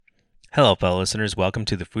Hello, fellow listeners. Welcome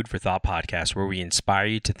to the Food for Thought podcast, where we inspire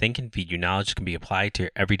you to think and feed you knowledge that can be applied to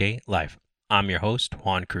your everyday life. I'm your host,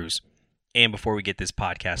 Juan Cruz. And before we get this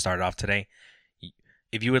podcast started off today,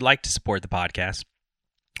 if you would like to support the podcast,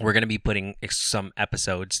 we're going to be putting some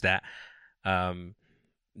episodes that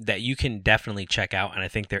you can definitely check out, and I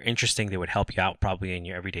think they're interesting. They would help you out probably in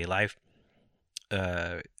your everyday life.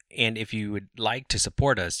 And if you would like to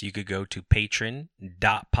support us, you could go to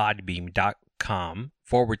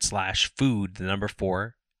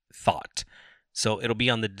patron.podbean.com/food4thought. So it'll be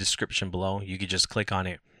on the description below. You could just click on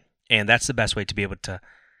it. And that's the best way to be able to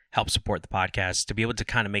help support the podcast, to be able to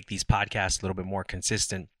kind of make these podcasts a little bit more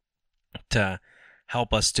consistent, to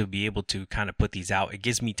help us to be able to kind of put these out. It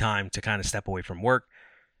gives me time to kind of step away from work.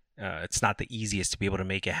 It's not the easiest to be able to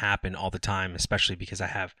make it happen all the time, especially because I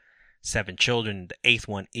have 7 children. The 8th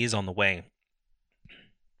one is on the way,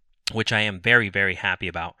 which I am very, very happy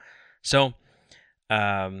about. So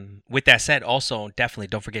with that said, also definitely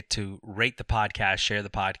don't forget to rate the podcast, share the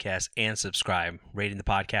podcast, and subscribe. Rating the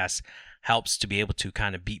podcast helps to be able to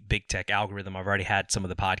kind of beat big tech algorithm. I've already had some of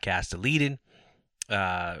the podcasts deleted,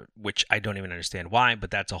 which I don't even understand why, but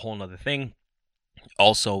that's a whole nother thing.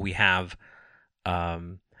 Also, we have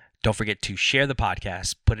don't forget to share the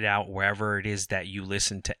podcast, put it out wherever it is that you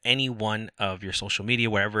listen to any one of your social media,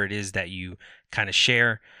 wherever it is that you kind of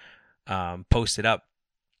share, post it up,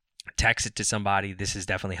 text it to somebody. This has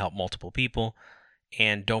definitely helped multiple people.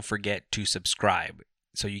 And don't forget to subscribe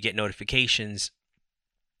so you get notifications.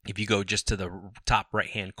 If you go just to the top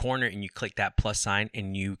right-hand corner and you click that plus sign,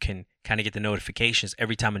 and you can kind of get the notifications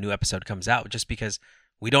every time a new episode comes out, just because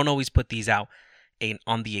we don't always put these out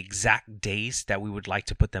on the exact days that we would like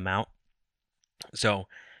to put them out. So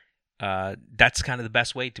that's kind of the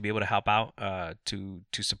best way to be able to help out to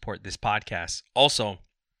support this podcast. Also,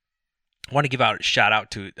 I want to give out a shout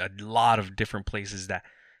out to a lot of different places that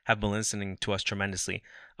have been listening to us tremendously.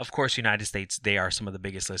 Of course, United States, they are some of the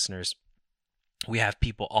biggest listeners. We have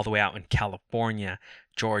people all the way out in California,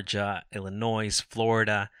 Georgia, Illinois,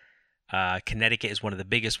 Florida. Connecticut is one of the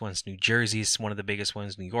biggest ones. New Jersey is one of the biggest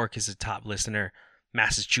ones. New York is a top listener.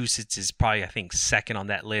 Massachusetts is probably, I think, second on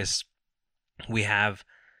that list. We have,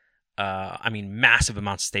 massive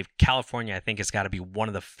amounts of states. California, I think, has got to be one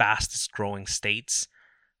of the fastest growing states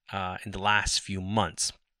in the last few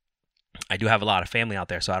months. I do have a lot of family out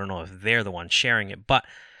there, so I don't know if they're the ones sharing it, but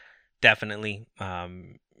definitely,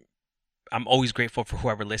 I'm always grateful for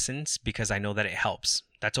whoever listens, because I know that it helps.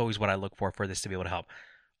 That's always what I look for this to be able to help.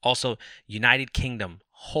 Also, United Kingdom,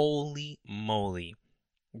 holy moly,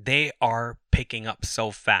 they are picking up so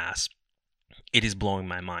fast. It is blowing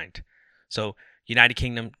my mind. So United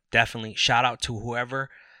Kingdom, definitely shout out to whoever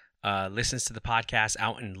listens to the podcast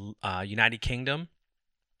out in United Kingdom.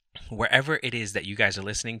 Wherever it is that you guys are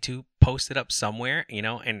listening to, post it up somewhere,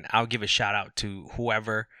 and I'll give a shout out to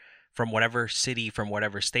whoever from whatever city, from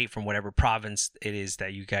whatever state, from whatever province it is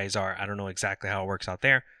that you guys are. I don't know exactly how it works out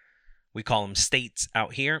there. We call them states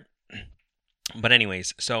out here. But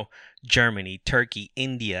anyways, so Germany, Turkey,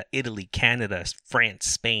 India, Italy, Canada, France,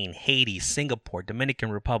 Spain, Haiti, Singapore, Dominican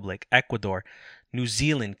Republic, Ecuador, New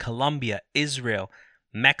Zealand, Colombia, Israel,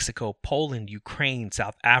 Mexico, Poland, Ukraine,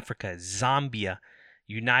 South Africa, Zambia,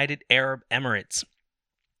 United Arab Emirates,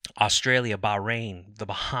 Australia, Bahrain, the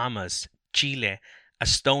Bahamas, Chile,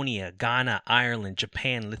 Estonia, Ghana, Ireland,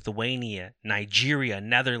 Japan, Lithuania, Nigeria,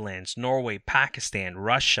 Netherlands, Norway, Pakistan,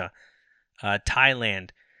 Russia,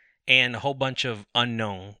 Thailand, and a whole bunch of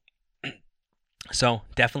unknown. So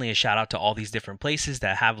definitely a shout out to all these different places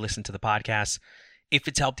that have listened to the podcast. If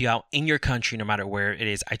it's helped you out in your country, no matter where it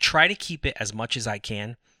is, I try to keep it as much as I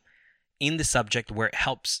can in the subject where it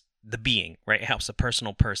helps the being, right? It helps a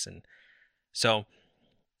personal person. So,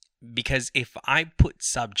 because if I put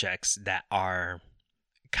subjects that are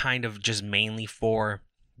kind of just mainly for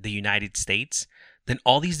the United States, then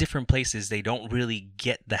all these different places, they don't really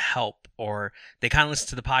get the help, or they kind of listen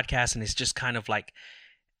to the podcast and it's just kind of like,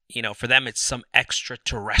 for them, it's some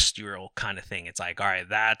extraterrestrial kind of thing. It's like, all right,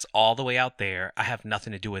 that's all the way out there. I have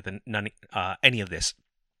nothing to do with any of this.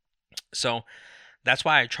 So that's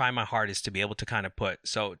why I try my hardest to be able to kind of put.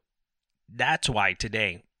 So that's why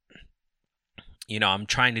today, I'm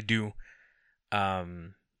trying to do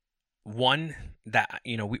one that,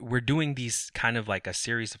 we're doing these kind of like a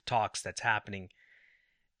series of talks that's happening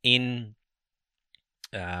in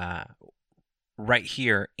right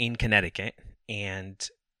here in Connecticut, and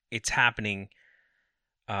it's happening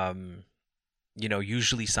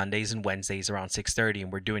usually Sundays and Wednesdays around 6:30,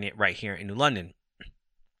 and we're doing it right here in New London.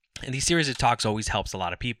 And these series of talks always helps a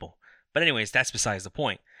lot of people. But anyways, that's besides the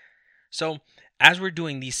point. So as we're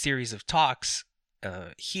doing these series of talks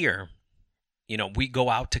here, we go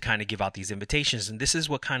out to kind of give out these invitations, and this is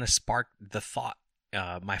what kind of sparked the thought.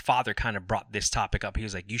 My father kind of brought this topic up. He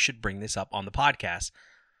was like, you should bring this up on the podcast.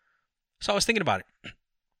 So I was thinking about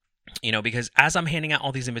it, because as I'm handing out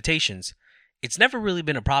all these invitations, it's never really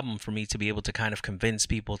been a problem for me to be able to kind of convince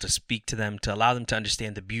people, to speak to them, to allow them to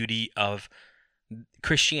understand the beauty of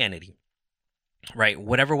Christianity, right?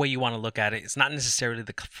 Whatever way you want to look at it, it's not necessarily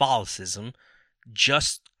the Catholicism,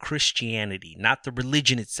 just Christianity, not the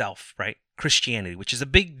religion itself, right? Christianity, which is a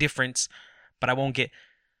big difference, but I won't get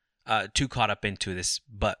too caught up into this.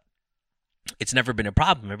 But it's never been a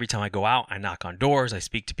problem. Every time I go out, I knock on doors, I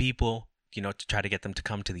speak to people, to try to get them to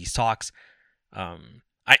come to these talks.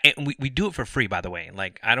 We do it for free, by the way.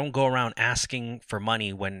 Like, I don't go around asking for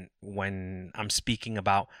money when I'm speaking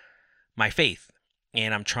about my faith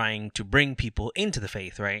and I'm trying to bring people into the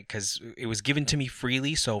faith, right? Because it was given to me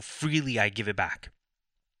freely, so freely I give it back.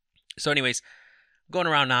 So anyways, going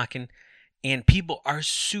around knocking, and people are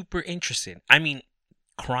super interested. I mean,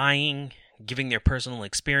 crying, giving their personal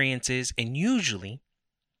experiences, and usually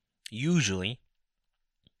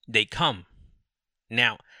they come.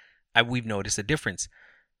 Now, we've noticed a difference.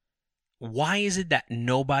 Why is it that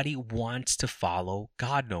nobody wants to follow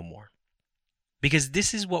God no more? Because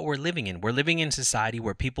this is what we're living in. We're living in a society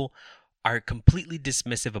where people are completely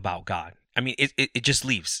dismissive about God. I mean, it just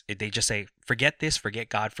leaves. They just say, forget this, forget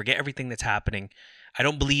God, forget everything that's happening. I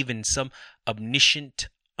don't believe in some omniscient,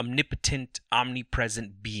 omnipotent,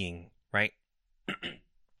 omnipresent being, right?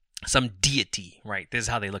 Some deity, right? This is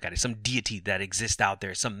how they look at it. Some deity that exists out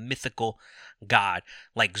there, some mythical God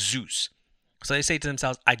like Zeus. So they say to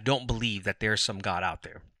themselves, I don't believe that there's some God out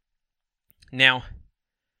there. Now,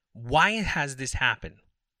 why has this happened?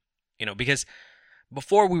 Because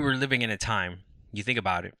before we were living in a time, you think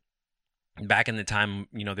about it, back in the time,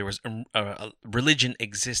 there was a religion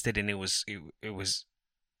existed, and it was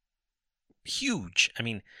huge. I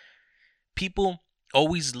mean, people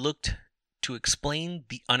always looked to explain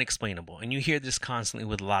the unexplainable. And you hear this constantly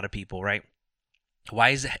with a lot of people, right? Why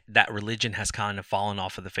is it that religion has kind of fallen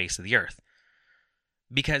off of the face of the earth?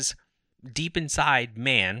 Because deep inside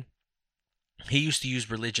man, he used to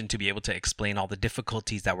use religion to be able to explain all the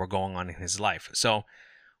difficulties that were going on in his life. So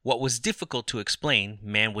what was difficult to explain,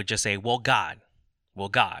 man would just say, well, God,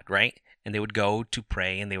 right? And they would go to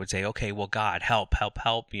pray and they would say, okay, well, God, help,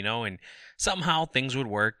 and somehow things would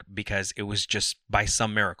work because it was just by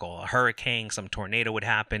some miracle. A hurricane, some tornado would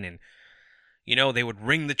happen, and, they would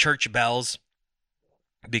ring the church bells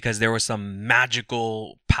because there was some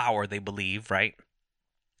magical power, they believe, right,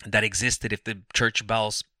 that existed if the church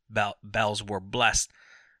bells were blessed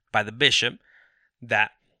by the bishop,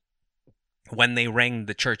 that when they rang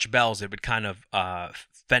the church bells, it would kind of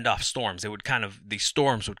fend off storms. These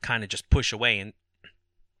storms would kind of just push away. And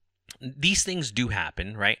these things do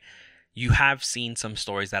happen, right? You have seen some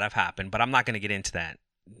stories that have happened, but I'm not going to get into that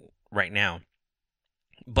right now.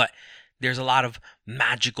 But there's a lot of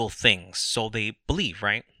magical things, so they believe,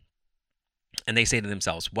 right? And they say to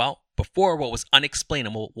themselves, well, before, what was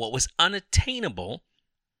unexplainable, what was unattainable,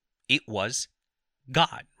 it was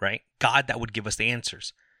God, right? God that would give us the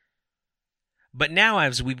answers. But now,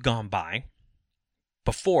 as we've gone by,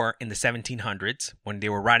 before in the 1700s, when they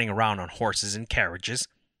were riding around on horses and carriages,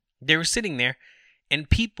 they were sitting there and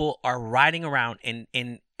people are riding around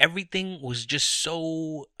and everything was just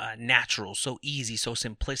so natural, so easy, so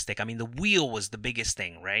simplistic. I mean, the wheel was the biggest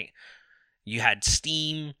thing, right? You had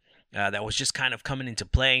steam that was just kind of coming into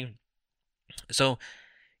play. So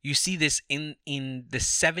you see this in the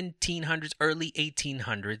 1700s, early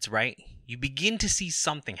 1800s, right? You begin to see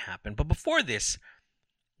something happen. But before this,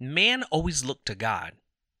 man always looked to God.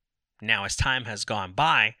 Now, as time has gone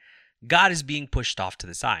by, God is being pushed off to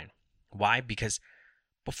the side. Why? Because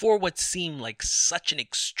before, what seemed like such an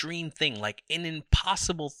extreme thing, like an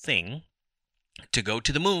impossible thing, to go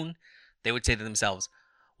to the moon, they would say to themselves,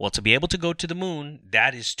 well, to be able to go to the moon,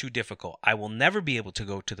 that is too difficult. I will never be able to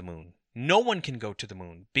go to the moon. No one can go to the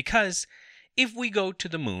moon, because if we go to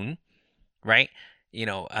the moon, right,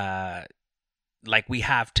 like we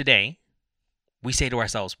have today, we say to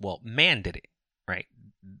ourselves, well, man did it, right?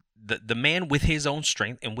 The man with his own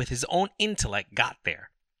strength and with his own intellect got there.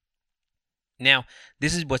 Now,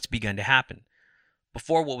 this is what's begun to happen.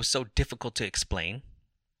 Before, what was so difficult to explain,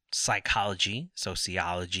 psychology,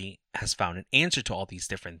 sociology has found an answer to all these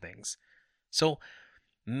different things. So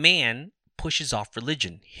man pushes off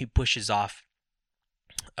religion. He pushes off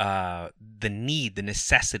the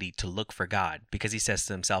necessity to look for God, because he says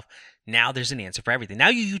to himself, now there's an answer for everything. Now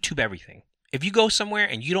you YouTube everything. If you go somewhere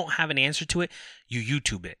and you don't have an answer to it, you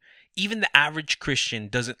YouTube it. Even the average Christian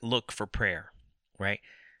doesn't look for prayer, right?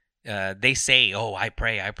 They say, oh, I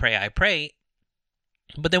pray.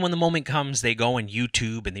 But then when the moment comes, they go on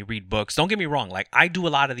YouTube and they read books. Don't get me wrong. Like, I do a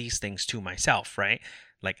lot of these things too myself, right?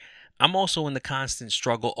 Like, I'm also in the constant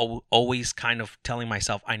struggle, always kind of telling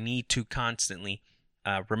myself I need to constantly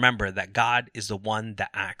remember that God is the one that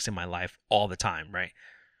acts in my life all the time, right?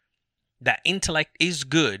 That intellect is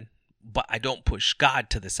good, but I don't push God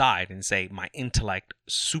to the side and say my intellect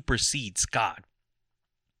supersedes God.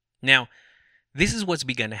 Now, this is what's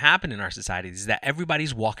begun to happen in our society, is that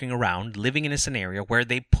everybody's walking around living in a scenario where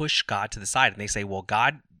they push God to the side and they say, well,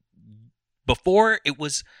 God, before it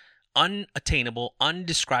was unattainable,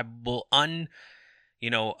 undescribable,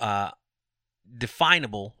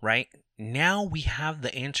 definable, right? Now we have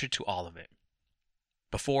the answer to all of it.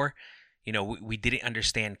 Before, we didn't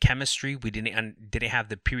understand chemistry. We didn't have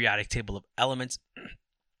the periodic table of elements,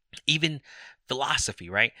 even philosophy,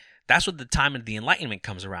 right? That's what the time of the Enlightenment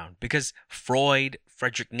comes around, because Freud,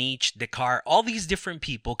 Friedrich Nietzsche, Descartes, all these different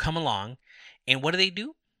people come along, and what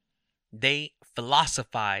do? They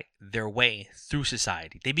philosophize their way through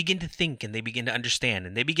society. They begin to think and they begin to understand,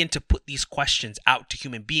 and they begin to put these questions out to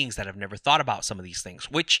human beings that have never thought about some of these things,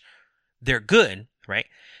 which they're good, right?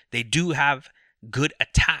 They do have good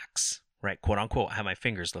attacks, right? Quote unquote, I have my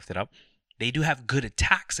fingers lifted up. They do have good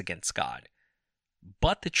attacks against God.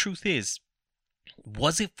 But the truth is,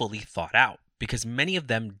 was it fully thought out? Because many of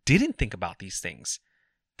them didn't think about these things.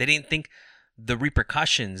 They didn't think the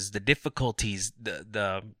repercussions, the difficulties,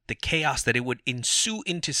 the chaos that it would ensue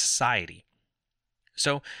into society.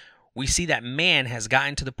 So we see that man has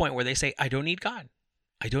gotten to the point where they say, I don't need God.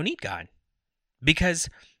 I don't need God. Because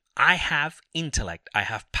I have intellect. I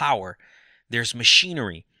have power. There's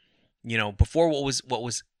machinery. Before what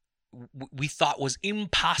was we thought was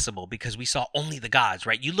impossible because we saw only the gods,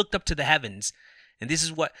 right? You looked up to the heavens, and this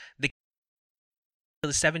is what the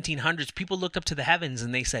 1700s, people looked up to the heavens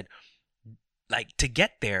and they said, like, to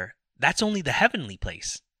get there, that's only the heavenly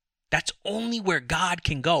place. That's only where God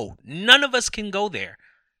can go. None of us can go there.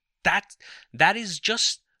 That is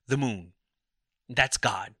just the moon. That's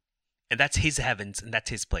God. And that's his heavens, and that's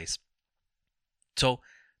his place. So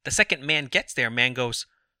the second man gets there, man goes,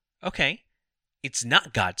 okay, it's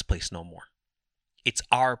not God's place no more. It's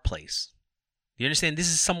our place. You understand? This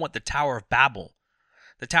is somewhat the Tower of Babel.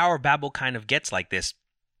 The Tower of Babel kind of gets like this,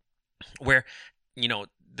 where,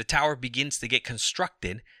 the tower begins to get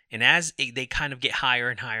constructed, and as they kind of get higher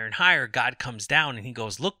and higher and higher, God comes down and he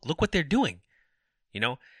goes, look what they're doing.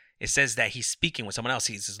 It says that he's speaking with someone else.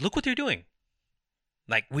 He says, look what they're doing.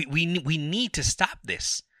 Like, we need to stop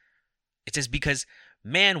this. It says, because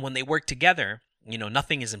man, when they work together,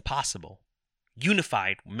 nothing is impossible.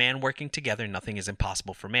 Unified, man working together, nothing is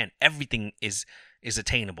impossible for man. Everything is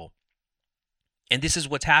attainable. And this is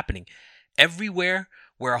what's happening. Everywhere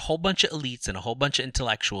where a whole bunch of elites and a whole bunch of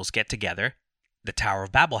intellectuals get together, the Tower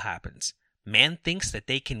of Babel happens. Man thinks that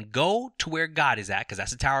they can go to where God is at, because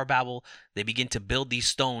that's the Tower of Babel. They begin to build these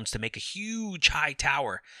stones to make a huge high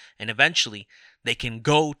tower. And eventually, they can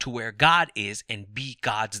go to where God is and be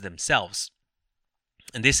gods themselves.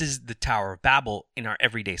 And this is the Tower of Babel in our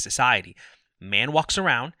everyday society. Man walks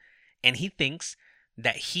around and he thinks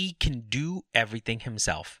that he can do everything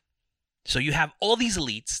himself. So you have all these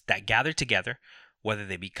elites that gather together, whether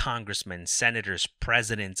they be congressmen, senators,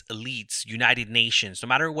 presidents, elites, United Nations, no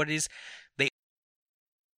matter what it is,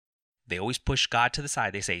 they always push God to the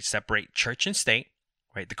side. They say separate church and state,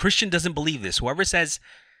 right? The Christian doesn't believe this. Whoever says,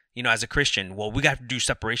 as a Christian, well, we got to do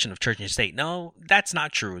separation of church and state. No, that's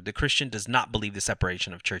not true. The Christian does not believe the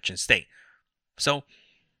separation of church and state.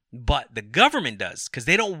 But the government does, because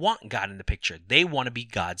they don't want God in the picture. They want to be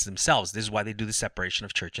gods themselves. This is why they do the separation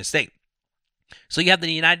of church and state. So you have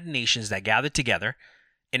the United Nations that gather together,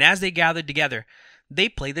 and as they gathered together, they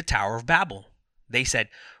play the Tower of Babel. They said,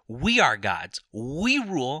 we are gods. We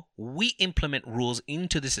rule. We implement rules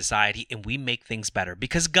into the society, and we make things better.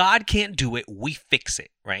 Because God can't do it, we fix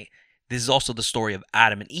it, right? This is also the story of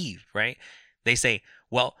Adam and Eve, right? They say,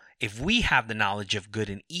 well, if we have the knowledge of good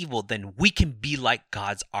and evil, then we can be like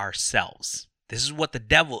gods ourselves. This is what the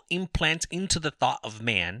devil implants into the thought of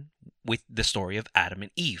man with the story of Adam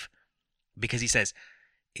and Eve. Because he says,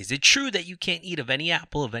 is it true that you can't eat of any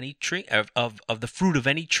apple of any tree, of the fruit of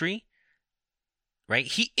any tree? Right?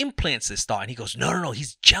 He implants this thought and he goes, no,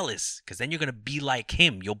 he's jealous, because then you're going to be like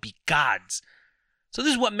him. You'll be gods. So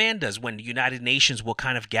this is what man does when the United Nations will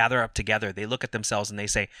kind of gather up together. They look at themselves and they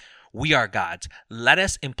say, we are gods. Let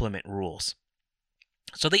us implement rules.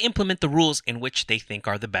 So they implement the rules in which they think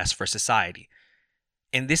are the best for society.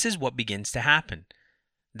 And this is what begins to happen.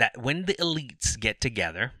 That when the elites get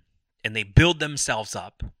together and they build themselves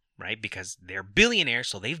up, right? Because they're billionaires,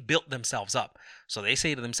 so they've built themselves up. So they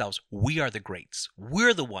say to themselves, we are the greats.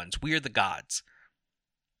 We're the ones. We are the gods.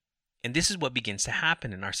 And this is what begins to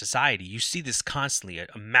happen in our society. You see this constantly, a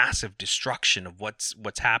massive destruction of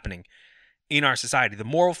what's happening in our society. The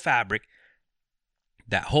moral fabric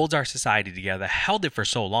that holds our society together, held it for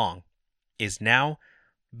so long, is now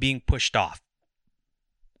being pushed off.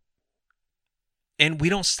 And we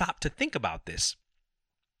don't stop to think about this.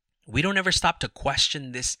 We don't ever stop to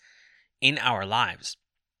question this in our lives.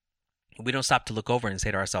 We don't stop to look over and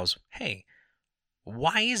say to ourselves, hey,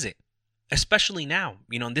 why is it? Especially now,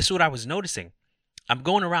 and this is what I was noticing. I'm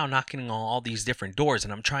going around knocking on all these different doors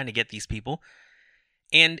and I'm trying to get these people.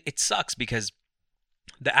 And it sucks because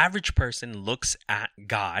the average person looks at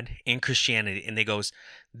God and Christianity and they goes,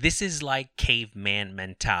 this is like caveman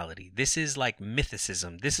mentality. This is like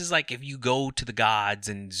mythicism. This is like if you go to the gods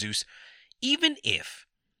and Zeus, even if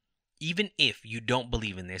you don't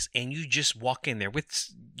believe in this and you just walk in there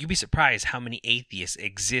you'd be surprised how many atheists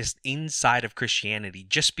exist inside of Christianity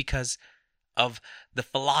just because of the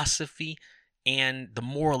philosophy and the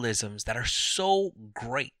moralisms that are so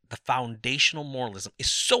great. The foundational moralism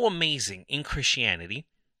is so amazing in Christianity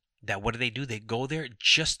that what do? They go there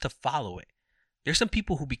just to follow it. There's some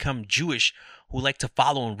people who become Jewish who like to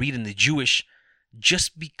follow and read in the Jewish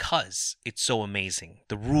just because it's so amazing.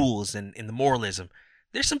 The rules and the moralism.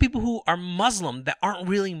 There's some people who are Muslim that aren't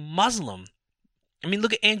really Muslim. I mean,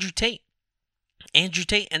 look at Andrew Tate. Andrew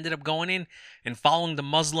Tate ended up going in and following the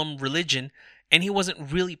Muslim religion, and he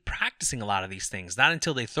wasn't really practicing a lot of these things. Not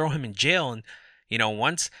until they throw him in jail. And,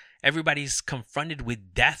 once everybody's confronted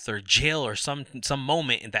with death or jail or some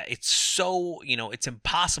moment, and that it's so, it's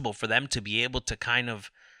impossible for them to be able to kind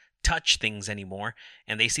of touch things anymore.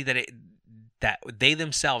 And they see that they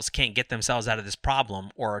themselves can't get themselves out of this problem,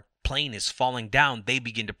 or a plane is falling down, they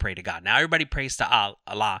begin to pray to God. Now everybody prays to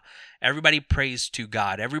Allah. Everybody prays to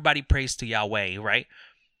God. Everybody prays to Yahweh, right?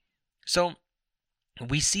 So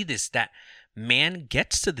we see this, that man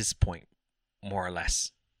gets to this point, more or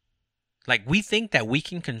less. Like, we think that we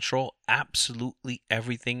can control absolutely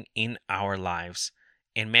everything in our lives.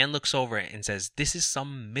 And man looks over it and says, this is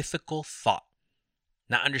some mythical thought,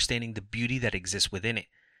 not understanding the beauty that exists within it.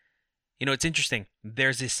 It's interesting.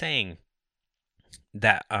 There's this saying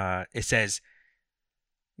that it says,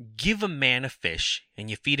 give a man a fish and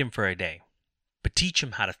you feed him for a day, but teach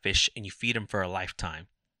him how to fish and you feed him for a lifetime.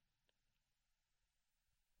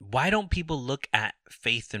 Why don't people look at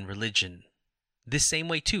faith and religion this same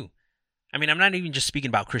way too? I mean, I'm not even just speaking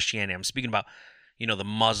about Christianity. I'm speaking about, the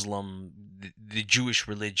Muslim, the Jewish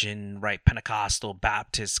religion, right? Pentecostal,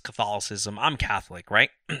 Baptist, Catholicism. I'm Catholic,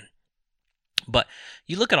 right? But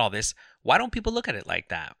you look at all this, why don't people look at it like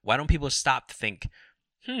that? Why don't people stop to think,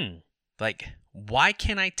 why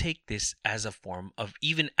can't I take this as a form of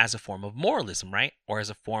moralism, right? Or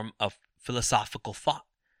as a form of philosophical thought?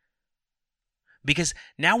 Because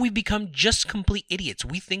now we've become just complete idiots.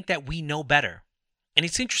 We think that we know better. And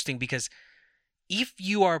it's interesting because if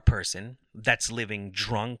you are a person that's living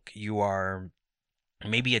drunk, you are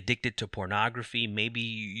maybe addicted to pornography, maybe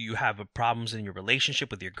you have problems in your relationship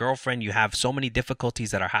with your girlfriend, you have so many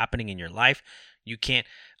difficulties that are happening in your life, you can't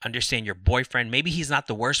understand your boyfriend, maybe he's not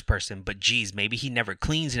the worst person, but geez, maybe he never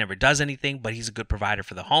cleans, he never does anything, but he's a good provider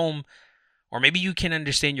for the home. Or maybe you can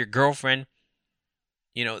understand your girlfriend,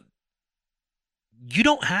 you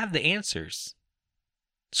don't have the answers.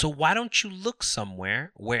 So why don't you look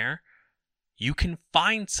somewhere where you can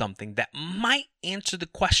find something that might answer the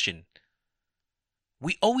question?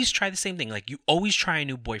 We always try the same thing. Like, you always try a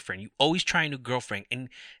new boyfriend. You always try a new girlfriend.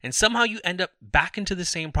 And somehow you end up back into the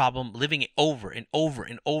same problem, living it over and over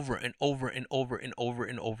and over and over and over and over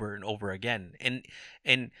and over and over again.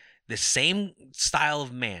 And the same style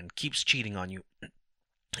of man keeps cheating on you.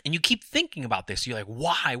 And you keep thinking about this. You're like,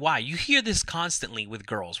 why? You hear this constantly with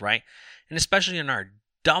girls, right? And especially in our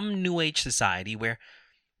dumb new age society where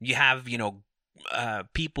you have,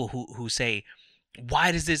 people who say,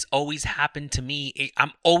 why does this always happen to me?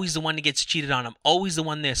 I'm always the one that gets cheated on. I'm always the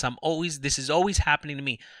one this is always happening to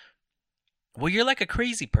me. Well, you're like a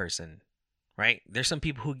crazy person, right? There's some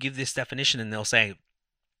people who give this definition and they'll say,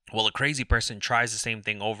 well, a crazy person tries the same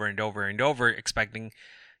thing over and over and over, expecting,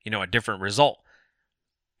 a different result.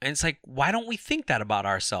 And it's like, why don't we think that about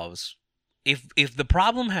ourselves? If the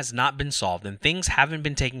problem has not been solved and things haven't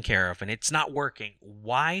been taken care of and it's not working,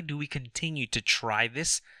 why do we continue to try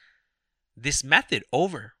this method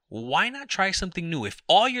over? Why not try something new? If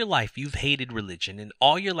all your life you've hated religion and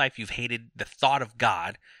all your life you've hated the thought of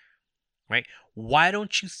God, right? Why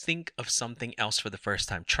don't you think of something else for the first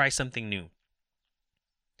time? Try something new.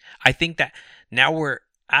 I think that now we're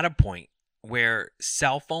at a point where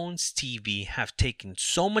cell phones, TV have taken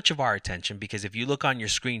so much of our attention, because if you look on your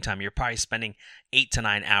screen time, you're probably spending 8 to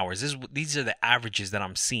 9 hours. These are the averages that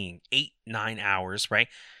I'm seeing, 8, 9 hours, right?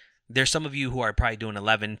 There's some of you who are probably doing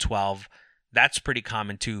 11, 12. That's pretty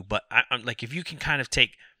common too. But I'm like, if you can kind of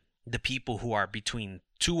take the people who are between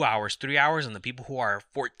 2 hours, 3 hours, and the people who are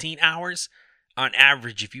 14 hours, on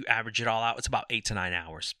average, if you average it all out, it's about 8 to 9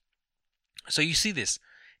 hours. So you see this.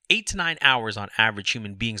 8 to 9 hours on average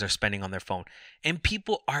human beings are spending on their phone. And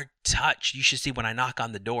people are touched. You should see when I knock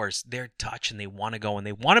on the doors, they're touched and they want to go and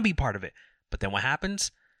they want to be part of it. But then what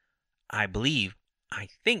happens? I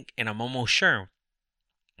think, and I'm almost sure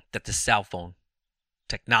that the cell phone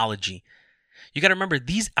technology, you got to remember,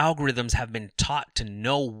 these algorithms have been taught to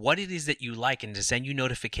know what it is that you like and to send you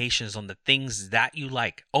notifications on the things that you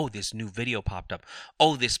like. Oh, this new video popped up.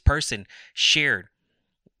 Oh, this person shared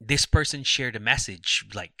a message,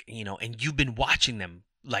 like, and you've been watching them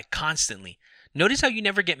like constantly. Notice how you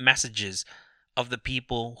never get messages of the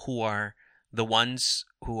people who are the ones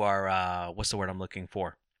who are, what's the word I'm looking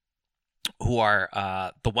for? Who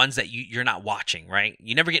are the ones that you're not watching, right?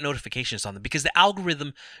 You never get notifications on them because the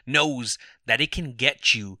algorithm knows that it can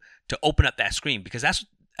get you to open up that screen, because that's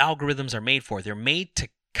what algorithms are made for. They're made to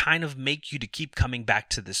kind of make you to keep coming back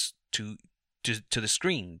to this, to the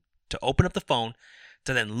screen, to open up the phone,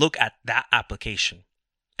 to then look at that application.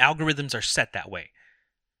 Algorithms are set that way.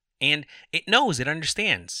 And it knows, it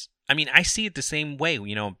understands. I mean, I see it the same way,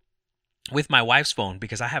 with my wife's phone,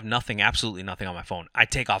 because I have absolutely nothing on my phone.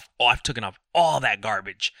 I've taken off all that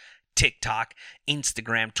garbage. TikTok,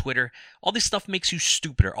 Instagram, Twitter, all this stuff makes you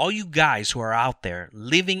stupider. All you guys who are out there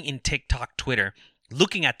living in TikTok, Twitter,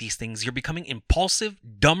 looking at these things, you're becoming impulsive,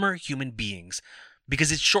 dumber human beings,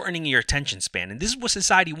 because it's shortening your attention span. And this is what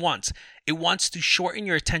society wants. It wants to shorten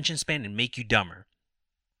your attention span and make you dumber.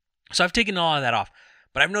 So I've taken all of that off.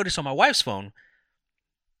 But I've noticed on my wife's phone,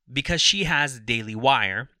 because she has the Daily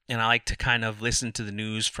Wire, and I like to kind of listen to the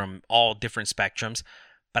news from all different spectrums,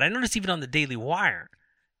 but I noticed even on the Daily Wire,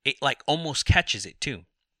 it like almost catches it too.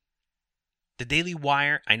 The Daily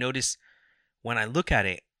Wire, I notice when I look at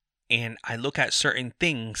it and I look at certain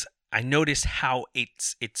things, I notice how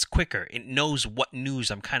it's quicker. It knows what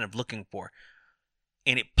news I'm kind of looking for,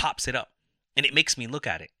 and it pops it up, and it makes me look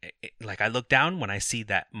at it. Like I look down when I see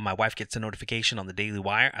that my wife gets a notification on the Daily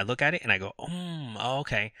Wire. I look at it and I go,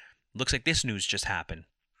 okay, looks like this news just happened.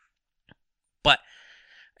 But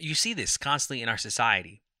you see this constantly in our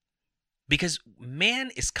society, because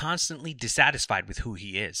man is constantly dissatisfied with who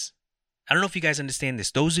he is. I don't know if you guys understand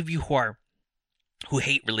this. Those of you who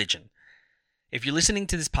hate religion, if you're listening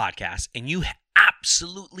to this podcast and you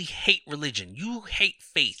absolutely hate religion, you hate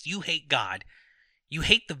faith, you hate God, you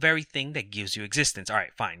hate the very thing that gives you existence. All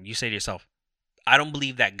right, fine. You say to yourself, I don't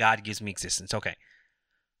believe that God gives me existence. Okay.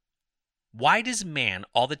 Why does man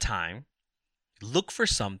all the time look for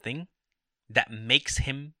something that makes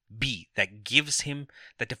him be, that gives him,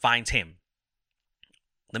 that defines him?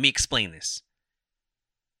 Let me explain this.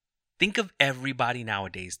 Think of everybody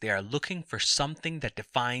nowadays. They are looking for something that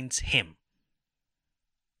defines him.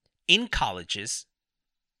 In colleges,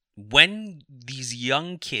 when these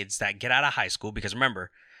young kids that get out of high school, because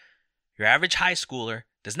remember, your average high schooler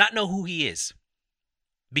does not know who he is.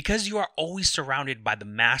 Because you are always surrounded by the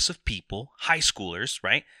mass of people, high schoolers,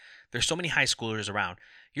 right? There's so many high schoolers around.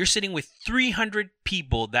 You're sitting with 300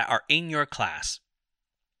 people that are in your class.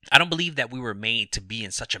 I don't believe that we were made to be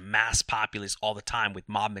in such a mass populace all the time with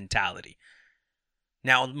mob mentality.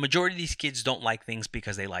 Now, the majority of these kids don't like things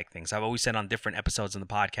because they like things. I've always said on different episodes in the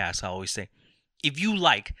podcast, I always say, if you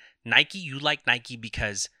like Nike, you like Nike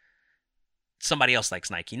because somebody else likes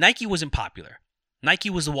Nike. Nike wasn't popular. Nike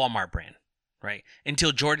was a Walmart brand, right?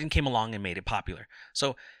 Until Jordan came along and made it popular.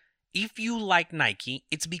 So if you like Nike,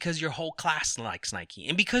 it's because your whole class likes Nike.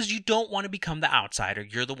 And because you don't want to become the outsider,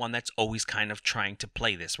 you're the one that's always kind of trying to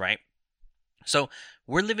play this, right? So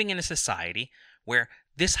we're living in a society where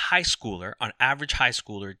this high schooler, an average high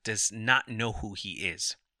schooler, does not know who he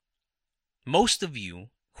is. Most of you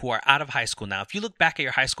who are out of high school now, if you look back at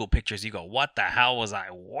your high school pictures, you go, what the hell was I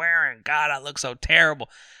wearing? God, I look so terrible.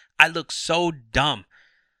 I look so dumb.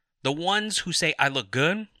 The ones who say I look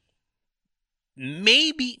good,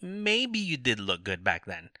 maybe you did look good back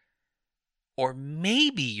then. Or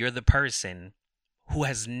maybe you're the person who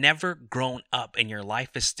has never grown up and your life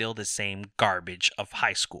is still the same garbage of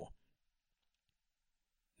high school.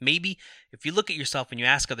 Maybe if you look at yourself and you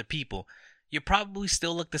ask other people, you probably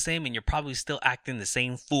still look the same and you're probably still acting the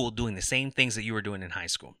same fool, doing the same things that you were doing in high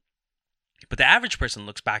school. But the average person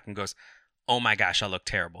looks back and goes, oh my gosh, I look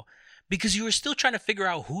terrible. Because you were still trying to figure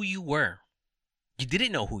out who you were. You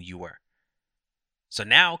didn't know who you were. So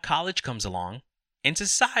now college comes along and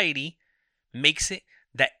society makes it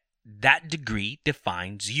that that degree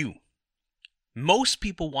defines you. Most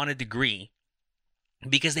people want a degree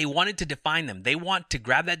because they want it to define them. They want to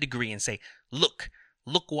grab that degree and say, look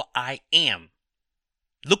what I am.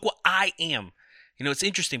 Look what I am. You know, it's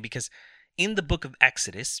interesting because in the book of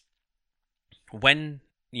Exodus, when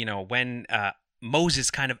Moses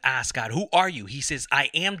kind of asked God, who are you? He says, I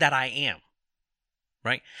am that I am,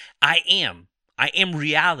 right? I am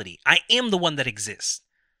reality. I am the one that exists.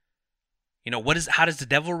 You know, how does the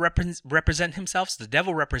devil represent himself? So the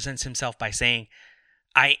devil represents himself by saying,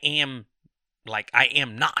 I am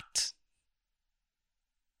not.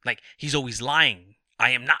 Like he's always lying. I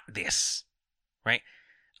am not this, right?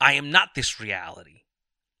 I am not this reality.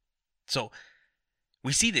 So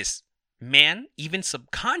we see this. Man, even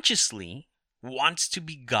subconsciously, wants to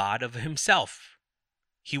be God of himself.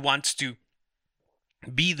 He wants to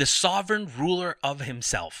be the sovereign ruler of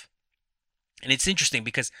himself. And it's interesting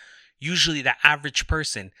because usually the average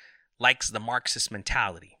person likes the Marxist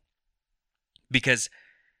mentality. Because,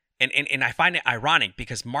 and I find it ironic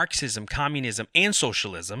because Marxism, communism, and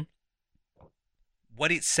socialism,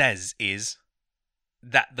 what it says is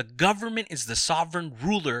that the government is the sovereign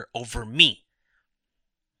ruler over me.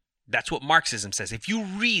 That's what Marxism says. If you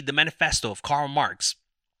read the manifesto of Karl Marx,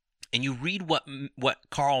 and you read what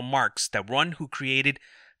Karl Marx, the one who created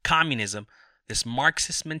communism, this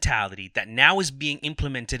Marxist mentality that now is being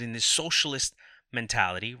implemented in this socialist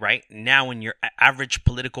mentality, right? Now in your average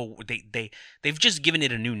political, they've just given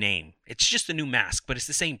it a new name. It's just a new mask, but it's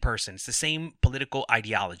the same person. It's the same political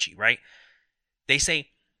ideology, right? They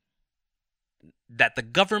say that the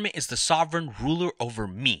government is the sovereign ruler over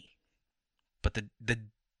me. But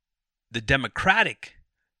the democratic,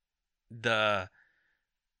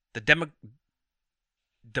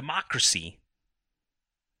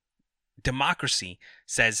 democracy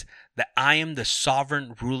says that I am the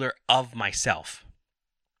sovereign ruler of myself.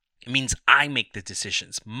 It means I make the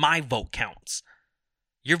decisions. My vote counts.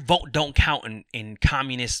 Your vote don't count in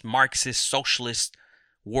communist, Marxist, socialist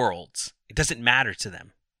worlds. It doesn't matter to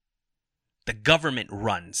them. The government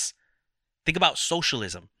runs. Think about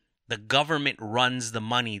socialism. The government runs the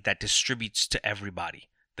money that distributes to everybody.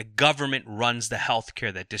 The government runs the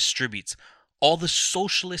healthcare that distributes. All the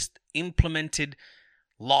socialist implemented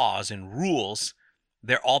laws and rules,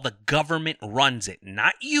 they're all the government runs it,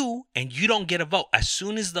 not you, and you don't get a vote. As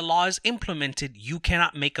soon as the law is implemented, you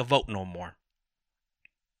cannot make a vote no more.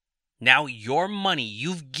 Now your money,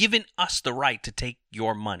 you've given us the right to take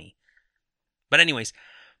your money. But anyways,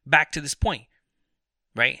 back to this point,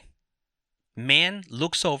 right? Man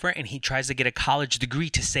looks over and he tries to get a college degree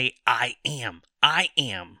to say, I am.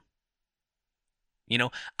 You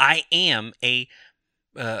know, I am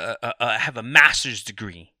have a master's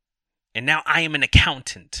degree, and now I am an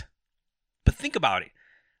accountant. But think about it.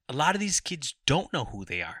 A lot of these kids don't know who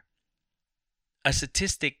they are. A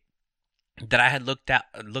statistic that I had looked up,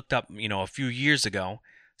 a few years ago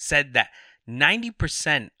said that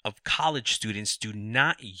 90% of college students do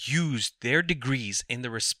not use their degrees in the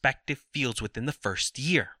respective fields within the first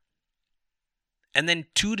year. And then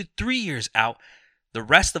 2 to 3 years out, the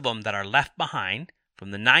rest of them that are left behind,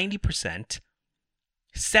 from the 90%,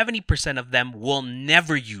 70% of them will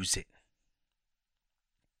never use it.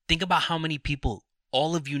 Think about how many people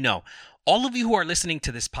all of you know. All of you who are listening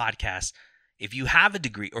to this podcast, if you have a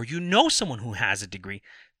degree or you know someone who has a degree,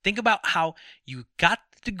 think about how you got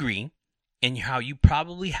the degree and how you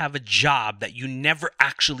probably have a job that you never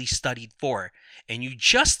actually studied for. And you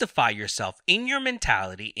justify yourself in your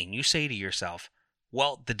mentality and you say to yourself,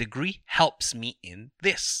 well, the degree helps me in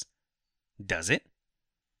this. Does it?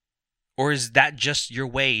 Or is that just your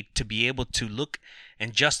way to be able to look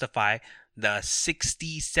and justify the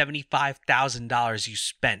 $60,000, $75,000 you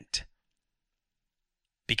spent?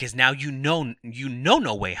 Because now you know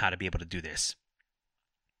no way how to be able to do this.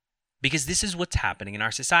 Because this is what's happening in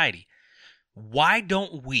our society. Why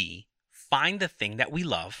don't we find the thing that we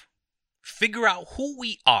love, figure out who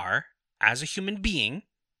we are as a human being,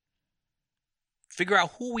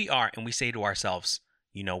 and we say to ourselves,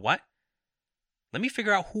 you know what? Let me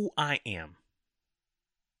figure out who I am.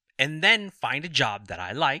 And then find a job that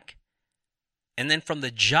I like. And then from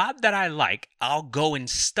the job that I like, I'll go and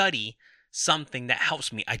study something that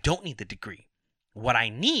helps me. I don't need the degree. What I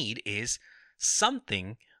need is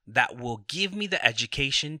something that will give me the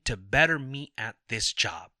education to better me at this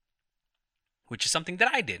job, which is something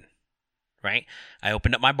that I did, right? I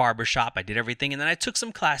opened up my barbershop, I did everything, and then I took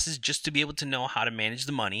some classes just to be able to know how to manage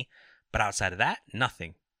the money. But outside of that,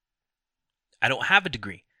 nothing. I don't have a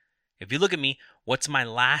degree. If you look at me, what's my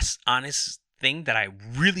last honest thing that I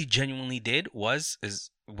really genuinely did was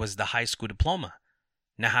the high school diploma.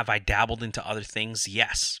 Now, have I dabbled into other things?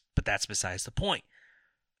 Yes, but that's besides the point.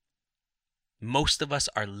 Most of us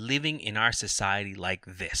are living in our society like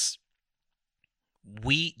this.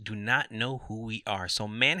 We do not know who we are. So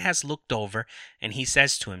man has looked over and he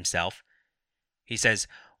says to himself, he says,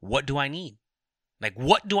 what do I need? Like,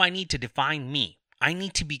 what do I need to define me? I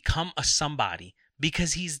need to become a somebody,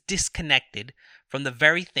 because he's disconnected from the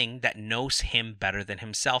very thing that knows him better than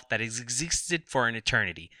himself, that has existed for an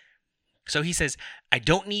eternity. So he says, I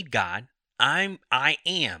don't need God. I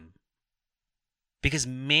am. Because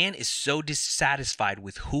man is so dissatisfied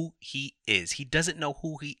with who he is. He doesn't know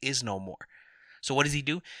who he is no more. So what does he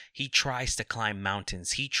do? He tries to climb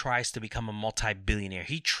mountains. He tries to become a multi-billionaire.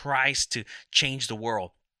 He tries to change the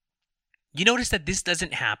world. You notice that this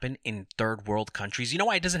doesn't happen in third world countries. You know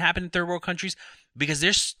why it doesn't happen in third world countries? Because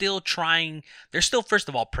they're still, first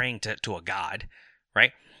of all, praying to a God,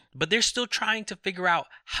 right? But they're still trying to figure out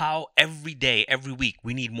how every day, every week,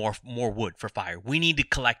 we need more wood for fire. We need to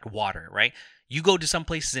collect water, right? You go to some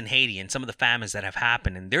places in Haiti and some of the famines that have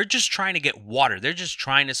happened, and they're just trying to get water. They're just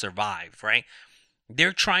trying to survive, right?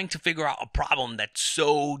 They're trying to figure out a problem that's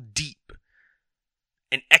so deep.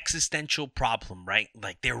 An existential problem, right?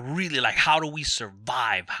 Like, they're really like, how do we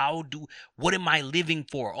survive? What am I living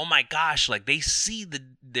for? Oh my gosh, like, they see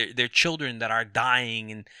their children that are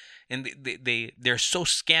dying, and they're so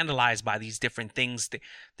scandalized by these different things.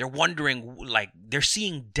 They're wondering, like, they're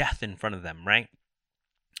seeing death in front of them, right?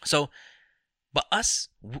 So, but us,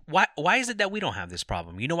 why is it that we don't have this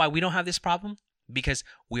problem? You know why we don't have this problem? Because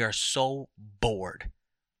we are so bored.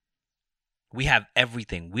 We have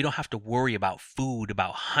everything. We don't have to worry about food,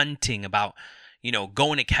 about hunting, about,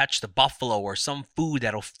 going to catch the buffalo or some food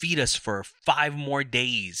that'll feed us for 5 more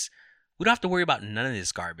days. We don't have to worry about none of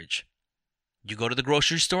this garbage. You go to the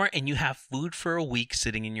grocery store and you have food for a week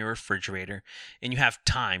sitting in your refrigerator, and you have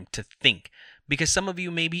time to think. Because some of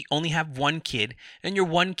you maybe only have one kid, and your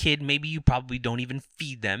one kid, maybe you probably don't even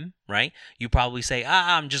feed them, right? You probably say,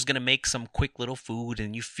 I'm just going to make some quick little food,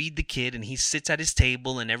 and you feed the kid, and he sits at his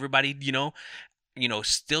table, and everybody,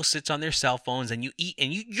 still sits on their cell phones, and you eat,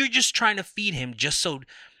 and you're just trying to feed him just so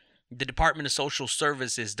the Department of Social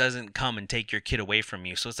Services doesn't come and take your kid away from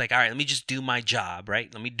you. So it's like, all right, let me just do my job,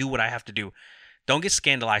 right? Let me do what I have to do. Don't get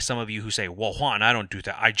scandalized, some of you who say, well, Juan, I don't do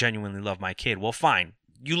that. I genuinely love my kid. Well, fine.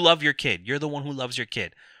 You love your kid. You're the one who loves your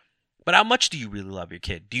kid. But how much do you really love your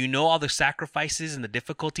kid? Do you know all the sacrifices and the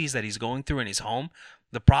difficulties that he's going through in his home?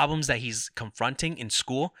 The problems that he's confronting in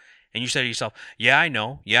school? And you say to yourself, yeah, I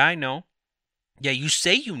know. Yeah, I know. Yeah, you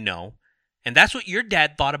say you know. And that's what your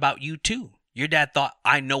dad thought about you too. Your dad thought,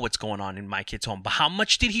 I know what's going on in my kid's home. But how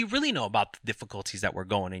much did he really know about the difficulties that were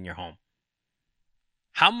going in your home?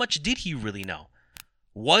 How much did he really know?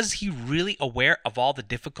 Was he really aware of all the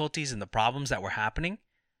difficulties and the problems that were happening?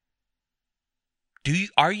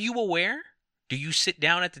 Are you aware? Do you sit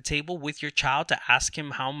down at the table with your child to ask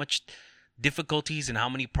him how much difficulties and how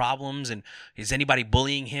many problems, and is anybody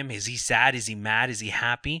bullying him? Is he sad? Is he mad? Is he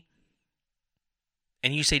happy?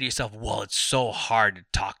 And you say to yourself, well, it's so hard to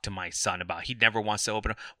talk to my son about. He never wants to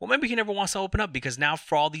open up. Well, maybe he never wants to open up because now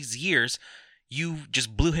for all these years, you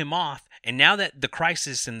just blew him off. And now that the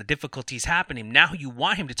crisis and the difficulties happening, now you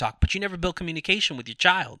want him to talk, but you never built communication with your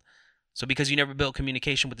child. So because you never built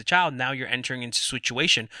communication with the child, now you're entering into a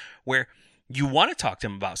situation where you want to talk to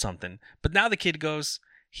him about something. But now the kid goes,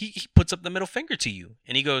 he puts up the middle finger to you.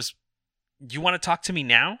 And he goes, you want to talk to me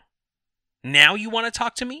now? Now you want to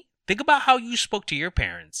talk to me? Think about how you spoke to your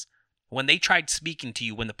parents when they tried speaking to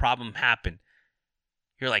you when the problem happened.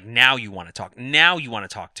 You're like, now you want to talk. Now you want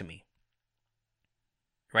to talk to me.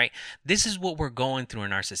 Right? This is what we're going through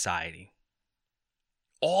in our society.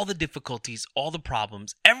 All the difficulties, all the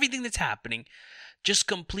problems, everything that's happening, just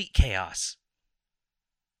complete chaos.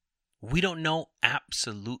 We don't know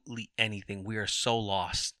absolutely anything. We are so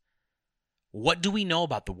lost. What do we know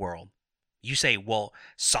about the world? You say, well,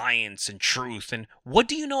 science and truth. And what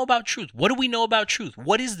do you know about truth? What do we know about truth?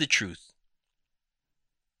 What is the truth?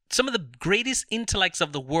 Some of the greatest intellects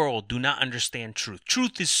of the world do not understand truth.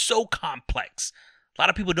 Truth is so complex. A lot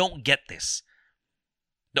of people don't get this.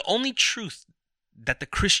 The only truth that the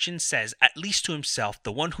Christian says, at least to himself,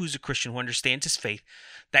 the one who's a Christian who understands his faith,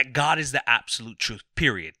 that God is the absolute truth,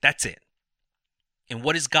 period. That's it. And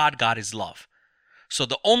what is God? God is love. So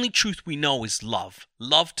the only truth we know is love.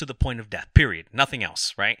 Love to the point of death, period. Nothing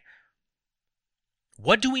else, right?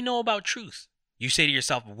 What do we know about truth? You say to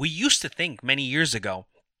yourself, we used to think many years ago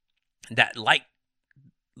that light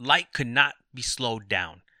could not be slowed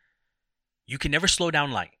down. You can never slow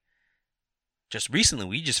down light. Just recently,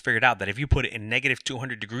 we just figured out that if you put it in negative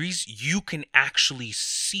 200 degrees, you can actually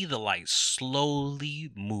see the light slowly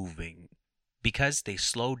moving because they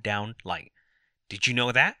slowed down light. Did you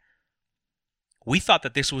know that? We thought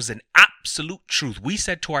that this was an absolute truth. We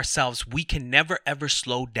said to ourselves, we can never ever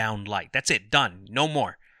slow down light. That's it, done, no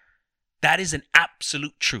more. That is an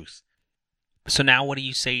absolute truth. So now what do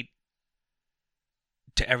you say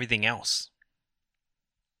to everything else?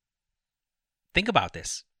 Think about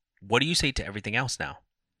this. What do you say to everything else now?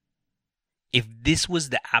 If this was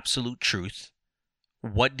the absolute truth,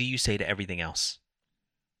 what do you say to everything else?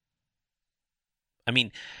 I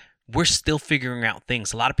mean, we're still figuring out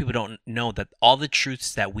things. A lot of people don't know that all the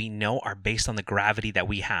truths that we know are based on the gravity that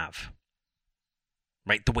we have.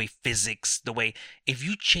 Right? The way physics, if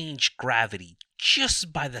you change gravity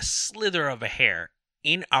just by the slither of a hair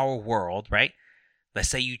in our world, right? Let's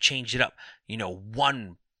say you change it up,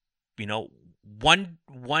 one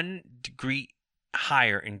degree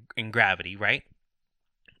higher in gravity, right?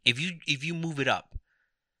 If you move it up,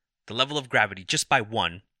 the level of gravity just by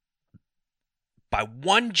one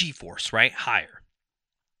G-force, right, higher,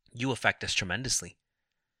 you affect us tremendously.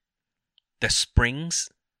 The springs,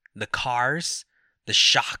 the cars, the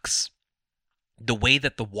shocks, the way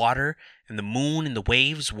that the water and the moon and the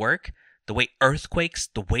waves work, the way earthquakes,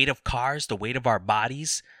 the weight of cars, the weight of our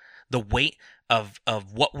bodies, the weight of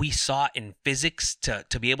what we saw in physics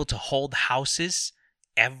to be able to hold houses,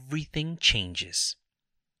 everything changes.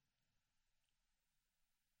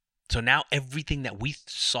 So now everything that we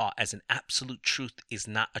saw as an absolute truth is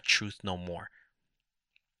not a truth no more.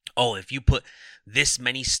 Oh, if you put this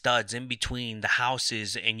many studs in between the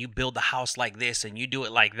houses and you build the house like this and you do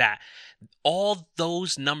it like that, all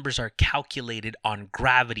those numbers are calculated on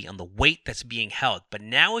gravity, on the weight that's being held. But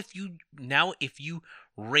now if you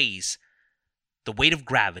raise the weight of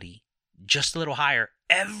gravity just a little higher,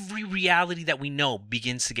 every reality that we know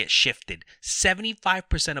begins to get shifted.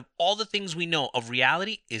 75% of all the things we know of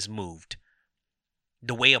reality is moved.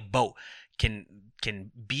 The way a boat can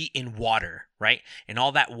be in water, right? And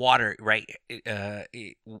all that water, right?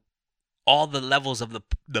 All the levels of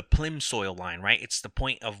the plimsoll line, right? It's the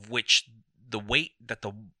point of which the weight that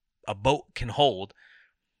a boat can hold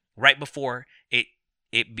right before it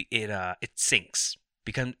sinks.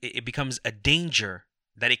 It becomes a danger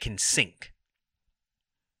that it can sink.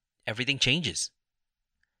 Everything changes.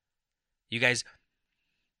 You guys,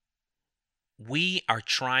 we are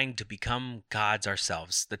trying to become gods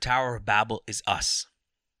ourselves. The Tower of Babel is us.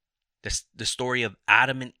 The story of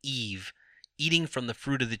Adam and Eve eating from the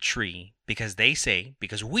fruit of the tree because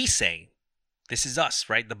we say, this is us,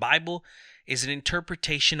 right? The Bible is an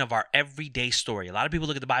interpretation of our everyday story. A lot of people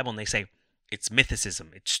look at the Bible and they say, it's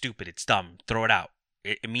mythicism, it's stupid, it's dumb, throw it out.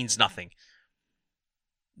 It means nothing.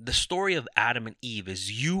 The story of Adam and Eve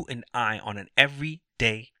is you and I on an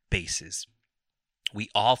everyday basis. We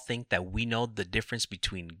all think that we know the difference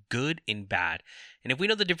between good and bad. And if we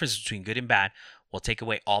know the difference between good and bad, we'll take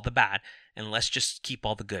away all the bad and let's just keep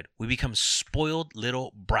all the good. We become spoiled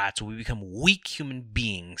little brats. We become weak human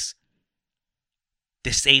beings,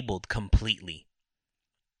 disabled completely,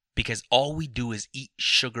 because all we do is eat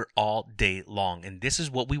sugar all day long. And this is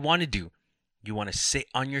what we want to do. You want to sit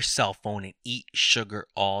on your cell phone and eat sugar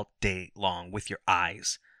all day long with your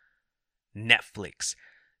eyes. Netflix,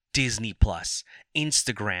 Disney Plus,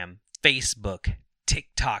 Instagram, Facebook,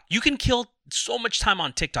 TikTok. You can kill so much time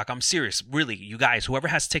on TikTok. I'm serious. Really, you guys, whoever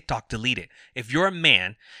has TikTok, delete it. If you're a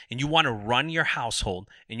man and you want to run your household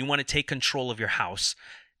and you want to take control of your house,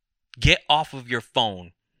 get off of your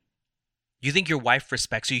phone. You think your wife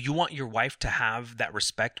respects you? You want your wife to have that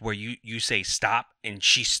respect where you say stop and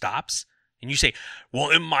she stops? And you say, well,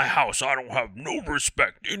 in my house, I don't have no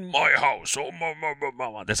respect. In my house. Oh,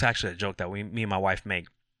 my. That's actually a joke that me and my wife make.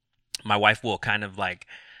 My wife will kind of like,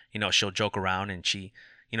 she'll joke around and she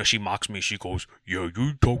mocks me. She goes, yeah,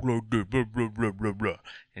 you talk like this, blah, blah, blah, blah, blah.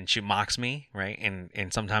 And she mocks me, right?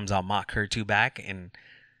 And sometimes I'll mock her too back. And,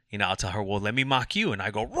 I'll tell her, well, let me mock you. And I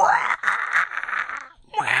go, rah,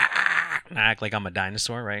 rah, and I act like I'm a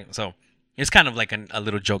dinosaur, right? So it's kind of like a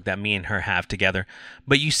little joke that me and her have together.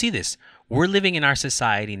 But you see this. We're living in our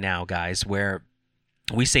society now, guys, where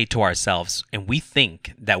we say to ourselves and we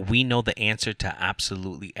think that we know the answer to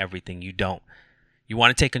absolutely everything. You don't. You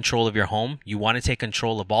want to take control of your home. You want to take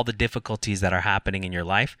control of all the difficulties that are happening in your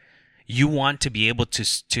life. You want to be able to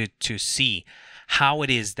see how it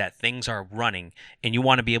is that things are running, and you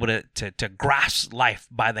want to be able to grasp life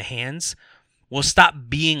by the hands. Well, stop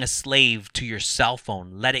being a slave to your cell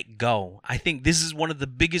phone. Let it go. I think this is one of the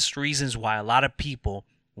biggest reasons why a lot of people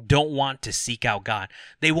don't want to seek out God.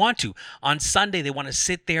 They want to. On Sunday, they want to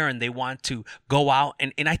sit there and they want to go out.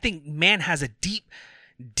 And I think man has a deep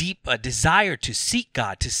desire to seek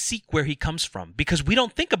God, to seek where he comes from, because we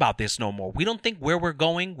don't think about this no more. We don't think where we're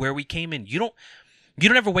going, where we came in. You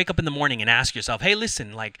don't ever wake up in the morning and ask yourself, hey,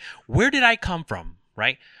 listen, like, where did I come from,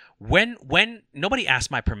 right? When nobody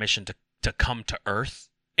asked my permission to come to earth,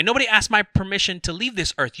 and nobody asked my permission to leave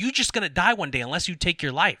this earth. You're just going to die one day unless you take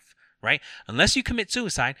your life, right? Unless you commit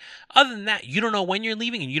suicide. Other than that, you don't know when you're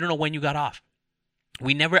leaving and you don't know when you got off.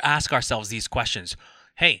 We never ask ourselves these questions.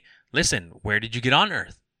 Hey, listen, where did you get on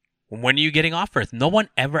earth? When are you getting off earth? No one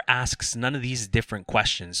ever asks none of these different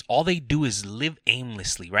questions. All they do is live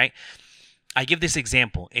aimlessly, right? I give this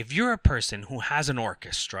example. If you're a person who has an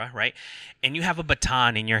orchestra, right, and you have a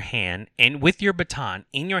baton in your hand, and with your baton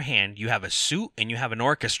in your hand, you have a suit and you have an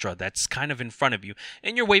orchestra that's kind of in front of you,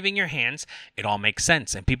 and you're waving your hands, it all makes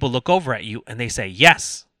sense. And people look over at you and they say,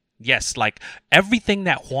 yes, like everything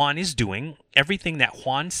that Juan is doing, everything that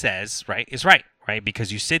Juan says, right, is right,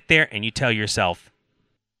 because you sit there and you tell yourself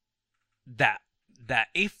that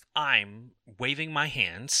if I'm waving my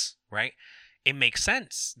hands, right, it makes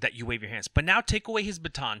sense that you wave your hands. But now take away his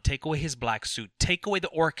baton, take away his black suit, take away the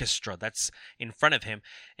orchestra that's in front of him.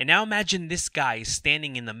 And now imagine this guy is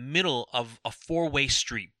standing in the middle of a four-way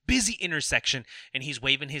street, busy intersection, and he's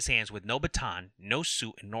waving his hands with no baton, no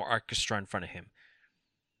suit, and no orchestra in front of him.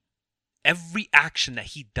 Every action that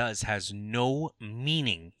he does has no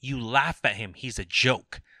meaning. You laugh at him. He's a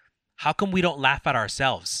joke. How come we don't laugh at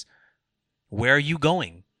ourselves? Where are you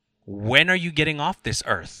going? When are you getting off this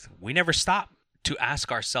earth? We never stop to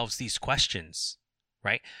ask ourselves these questions,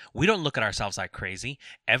 right? We don't look at ourselves like crazy.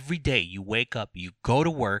 Every day you wake up, you go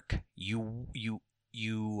to work, you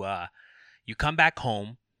come back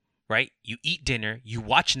home, right? You eat dinner, you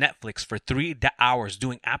watch Netflix for 3 hours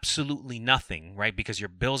doing absolutely nothing, right? Because your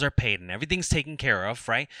bills are paid and everything's taken care of,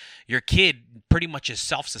 right? Your kid pretty much is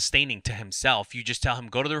self-sustaining to himself. You just tell him,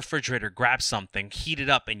 go to the refrigerator, grab something, heat it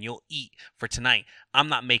up, and you'll eat for tonight. I'm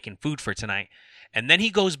not making food for tonight. And then he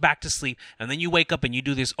goes back to sleep, and then you wake up and you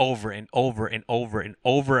do this over and over and over and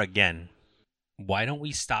over again. Why don't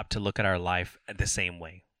we stop to look at our life the same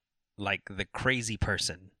way? Like the crazy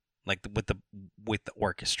person, like with the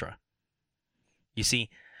orchestra. You see,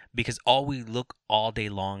 because all we look all day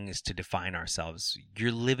long is to define ourselves.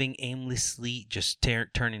 You're living aimlessly, just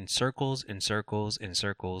turning circles and circles and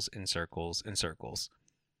circles and circles and circles.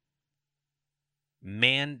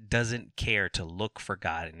 Man doesn't care to look for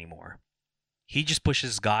God anymore. He just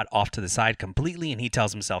pushes God off to the side completely, and he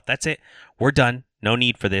tells himself, that's it. We're done. No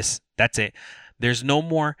need for this. That's it. There's no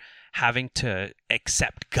more having to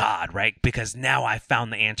accept God, right? Because now I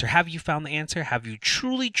found the answer. Have you found the answer? Have you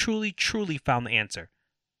truly, truly, truly found the answer?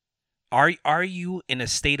 Are you in a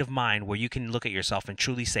state of mind where you can look at yourself and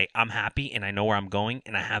truly say, I'm happy and I know where I'm going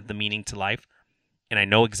and I have the meaning to life and I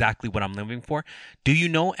know exactly what I'm living for? Do you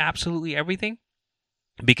know absolutely everything?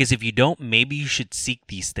 Because if you don't, maybe you should seek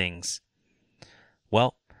these things.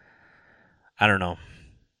 Well, I don't know.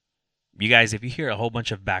 You guys, if you hear a whole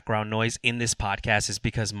bunch of background noise in this podcast, it's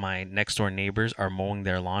because my next door neighbors are mowing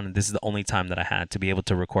their lawn, and this is the only time that I had to be able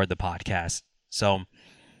to record the podcast. So,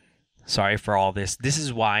 sorry for all this. This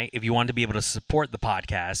is why, if you want to be able to support the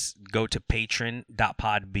podcast, go to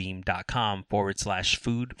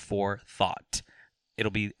patreon.podbeam.com/food for thought.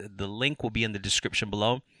 The link will be in the description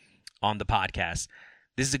below on the podcast.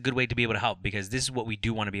 This is a good way to be able to help, because this is what we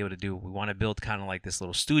do want to be able to do. We want to build kind of like this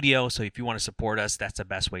little studio. So if you want to support us, that's the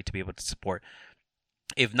best way to be able to support.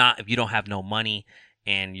 If not, if you don't have no money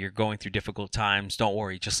and you're going through difficult times, don't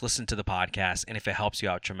worry. Just listen to the podcast. And if it helps you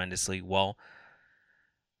out tremendously, well,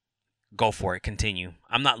 go for it. Continue.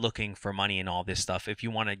 I'm not looking for money and all this stuff. If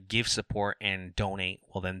you want to give support and donate,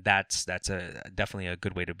 well, then that's definitely a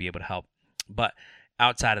good way to be able to help. But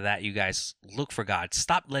outside of that, you guys, look for God.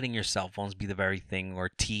 Stop letting your cell phones be the very thing, or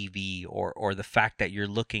TV, or the fact that you're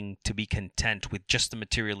looking to be content with just the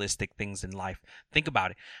materialistic things in life. Think about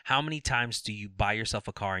it. How many times do you buy yourself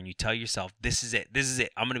a car and you tell yourself, this is it,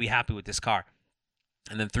 I'm going to be happy with this car?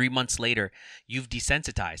 And then 3 months later, you've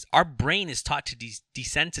desensitized. Our brain is taught to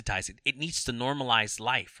desensitize it. It needs to normalize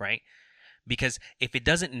life, right? Because if it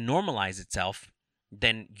doesn't normalize itself,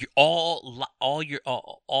 then you all your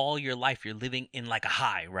life you're living in like a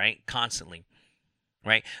high, right? Constantly,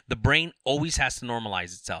 right? The brain always has to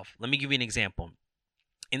normalize itself. Let me give you an example.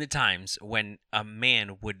 In the times when a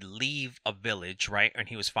man would leave a village, right, and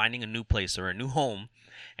he was finding a new place or a new home,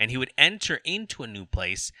 and he would enter into a new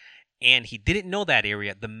place, and he didn't know that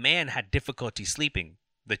area, the man had difficulty sleeping.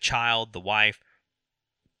 The child, the wife,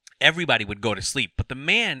 everybody would go to sleep. But the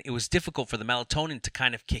man, it was difficult for the melatonin to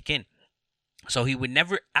kind of kick in. So he would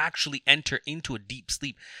never actually enter into a deep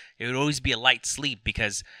sleep. It would always be a light sleep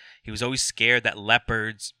because he was always scared that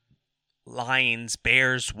leopards, lions,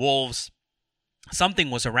 bears, wolves,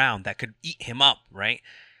 something was around that could eat him up, right?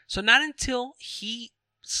 So not until he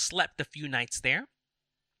slept a few nights there,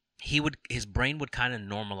 his brain would kind of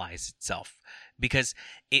normalize itself because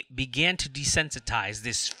it began to desensitize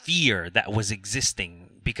this fear that was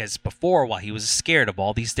existing. Because before, while he was scared of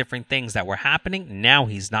all these different things that were happening, now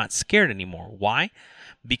he's not scared anymore. Why?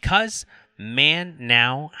 Because man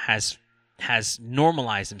now has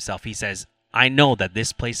normalized himself. He says, I know that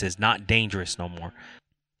this place is not dangerous no more.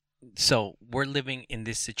 So we're living in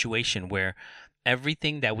this situation where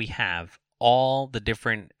everything that we have, all the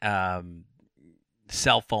different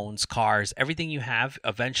cell phones, cars, everything you have,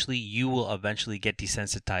 eventually you will eventually get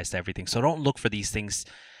desensitized to everything. So don't look for these things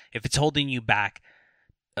if it's holding you back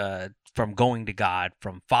from going to God,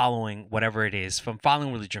 from following whatever it is, from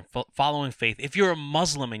following religion, following faith. If you're a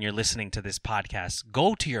Muslim and you're listening to this podcast,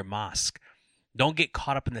 go to your mosque. Don't get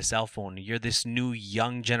caught up in the cell phone. You're this new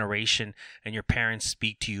young generation and your parents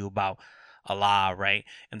speak to you about Allah, right?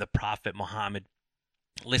 And the Prophet Muhammad.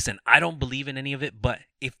 Listen, I don't believe in any of it, but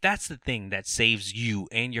if that's the thing that saves you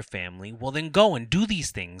and your family, well, then go and do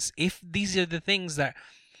these things. If these are the things that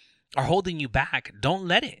are holding you back, don't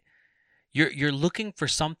let it. You're looking for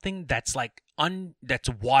something that's like that's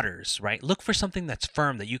waters, right? Look for something that's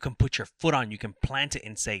firm that you can put your foot on, you can plant it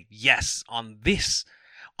and say, yes, on this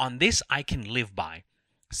I can live by.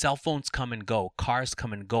 Cell phones come and go, cars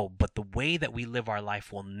come and go, but the way that we live our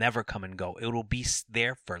life will never come and go. It will be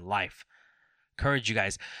there for life. Encourage you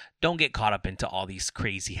guys, don't get caught up into all these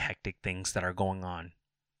crazy, hectic things that are going on.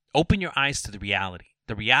 Open your eyes to the reality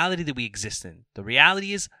that we exist in. The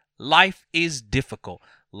reality is life is difficult.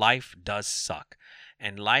 Life does suck.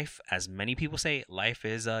 And life, as many people say, life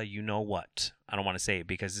is you know what. I don't want to say it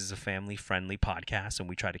because this is a family-friendly podcast and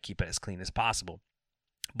we try to keep it as clean as possible.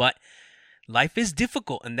 But life is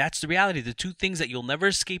difficult, and that's the reality. The two things that you'll never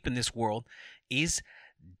escape in this world is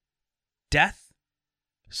death,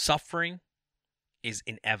 suffering is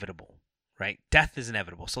inevitable, right? Death is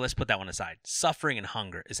inevitable. So let's put that one aside. Suffering and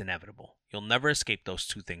hunger is inevitable. You'll never escape those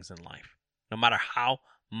two things in life, no matter how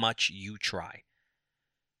much you try.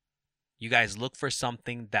 You guys look for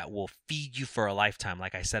something that will feed you for a lifetime,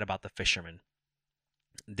 like I said about the fisherman.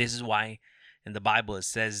 This is why in the Bible it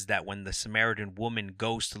says that when the Samaritan woman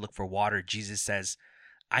goes to look for water, Jesus says,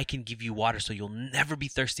 I can give you water so you'll never be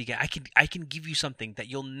thirsty again. I can give you something that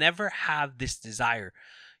you'll never have this desire.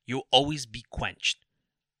 You'll always be quenched.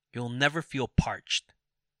 You'll never feel parched,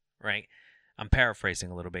 right? I'm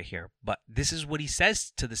paraphrasing a little bit here, but this is what he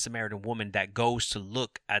says to the Samaritan woman that goes to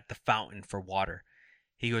look at the fountain for water.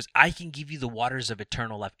 He goes, I can give you the waters of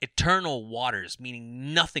eternal life. Eternal waters,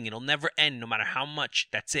 meaning nothing. It'll never end no matter how much.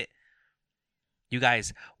 That's it. You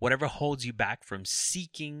guys, whatever holds you back from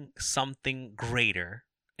seeking something greater,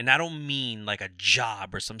 and I don't mean like a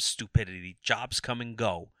job or some stupidity. Jobs come and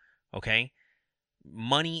go, okay?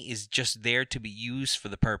 Money is just there to be used for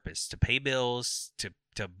the purpose, to pay bills, to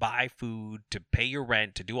buy food, to pay your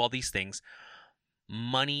rent, to do all these things.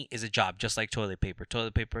 Money is a job, just like toilet paper.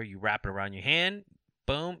 Toilet paper, you wrap it around your hand,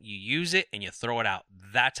 boom, you use it and you throw it out.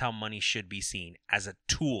 That's how money should be seen, as a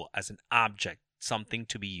tool, as an object, something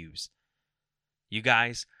to be used. You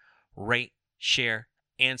guys, rate, share,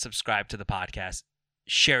 and subscribe to the podcast.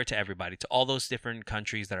 Share it to everybody, to all those different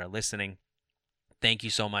countries that are listening. Thank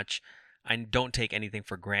you so much. I don't take anything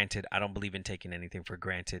for granted. I don't believe in taking anything for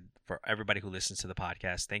granted for everybody who listens to the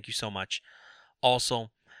podcast. Thank you so much.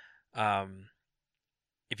 Also,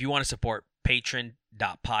 if you want to support,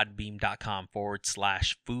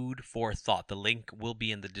 patron.podbeam.com/food for thought. The link will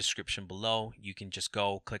be in the description below. You can just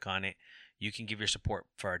go click on it. You can give your support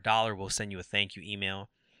for $1. We'll send you a thank you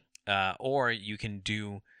email. Or you can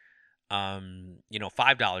do,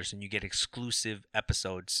 $5 and you get exclusive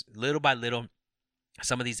episodes little by little.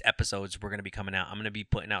 Some of these episodes we're going to be coming out. I'm going to be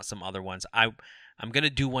putting out some other ones. I'm going to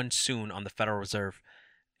do one soon on the Federal Reserve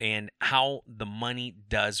and how the money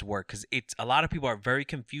does work, because it's a lot of people are very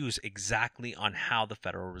confused exactly on how the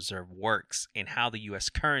Federal Reserve works and how the U.S.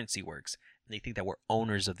 currency works. And they think that we're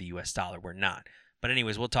owners of the U.S. dollar. We're not. But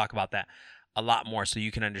anyways, we'll talk about that a lot more so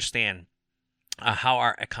you can understand how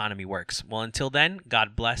our economy works. Well, until then,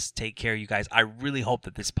 God bless. Take care, you guys. I really hope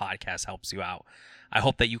that this podcast helps you out. I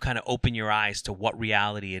hope that you kind of open your eyes to what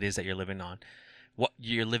reality it is that you're living on, what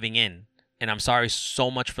you're living in. And I'm sorry so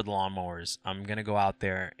much for the lawnmowers. I'm going to go out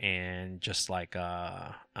there and just like,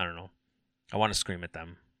 I don't know. I want to scream at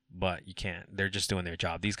them, but you can't. They're just doing their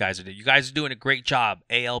job. You guys are doing a great job.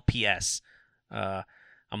 ALPS.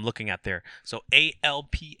 I'm looking at there. So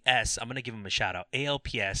ALPS, I'm going to give them a shout out.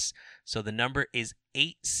 ALPS. So the number is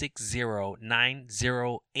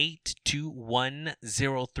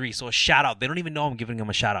 860-908-2103. So a shout out. They don't even know I'm giving them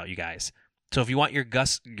a shout out, you guys. So if you want your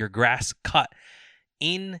grass cut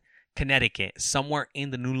in Connecticut, somewhere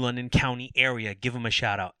in the New London County area, give them a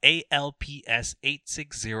shout out. ALPS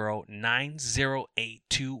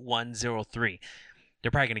 860-908-2103. They're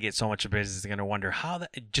probably going to get so much business. They're going to wonder how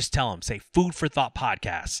that. Just tell them, say Food for Thought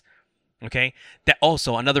Podcast. Okay. That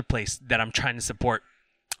also another place that I'm trying to support.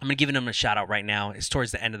 I'm going to give them a shout out right now. It's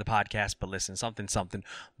towards the end of the podcast, but listen, something.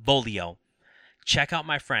 Volio. Check out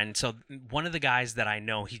my friend. So one of the guys that I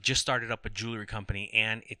know, he just started up a jewelry company,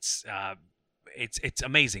 and it's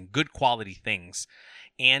amazing, good quality things.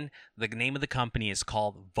 And the name of the company is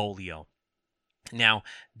called Volio. Now,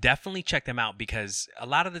 definitely check them out, because a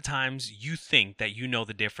lot of the times you think that you know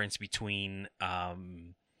the difference between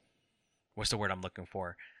what's the word I'm looking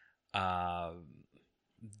for?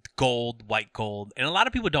 Gold, white gold, and a lot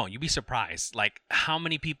of people don't. You'd be surprised, like how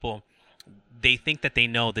many people they think that they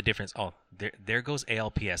know the difference. Oh, there goes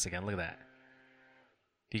ALPS again. Look at that.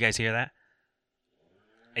 Do you guys hear that?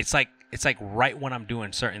 It's like right when I'm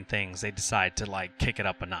doing certain things, they decide to like kick it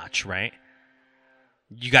up a notch, right?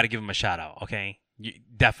 You got to give them a shout out, okay?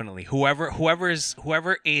 Definitely. Whoever is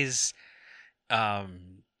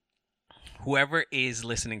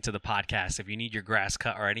listening to the podcast, if you need your grass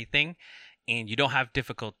cut or anything, and you don't have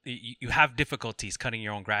you have difficulties cutting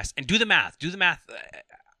your own grass, and do the math.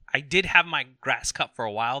 I did have my grass cut for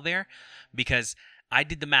a while there, because I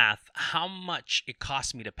did the math, how much it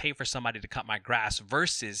cost me to pay for somebody to cut my grass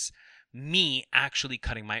versus me actually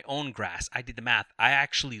cutting my own grass. I did the math. I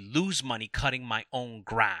actually lose money cutting my own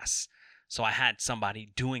grass. So I had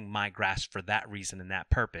somebody doing my grass for that reason and that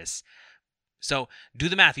purpose. So do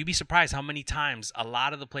the math. You'd be surprised how many times a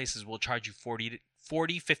lot of the places will charge you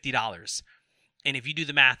 $50. And if you do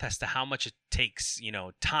the math as to how much it takes,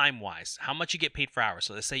 time-wise, how much you get paid per hour.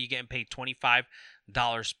 So let's say you're getting paid $25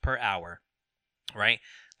 per hour, right?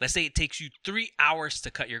 Let's say it takes you 3 hours to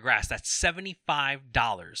cut your grass. That's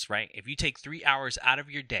 $75, right? If you take 3 hours out of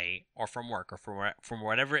your day, or from work, or from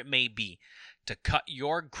whatever it may be, to cut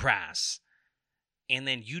your grass, and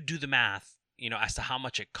then you do the math, as to how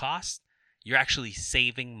much it costs, you're actually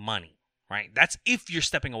saving money, right? That's if you're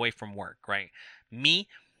stepping away from work, right? Me,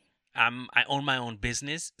 I own my own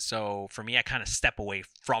business, so for me, I kind of step away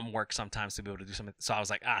from work sometimes to be able to do something. So I was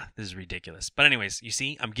like, this is ridiculous. But anyways, you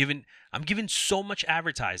see, I'm giving so much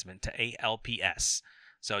advertisement to ALPS.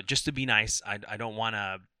 So just to be nice, I don't want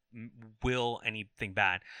to will anything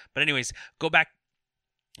bad. But anyways, going back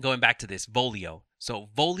to this Volio. So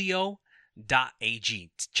Volio.ag,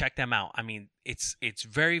 check them out. I mean, it's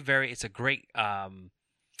very, very, it's a great. I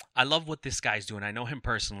love what this guy's doing. I know him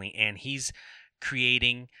personally, and he's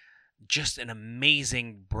creating just an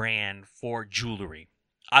amazing brand for jewelry.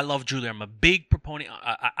 I love jewelry. I'm a big proponent.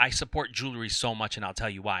 I support jewelry so much, and I'll tell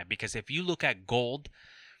you why. Because if you look at gold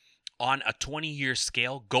on a 20-year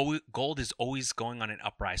scale, gold is always going on an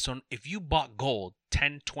uprise. So if you bought gold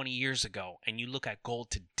 10, 20 years ago, and you look at gold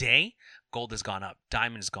today, gold has gone up.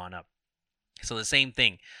 Diamond has gone up. So the same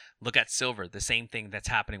thing. Look at silver. The same thing that's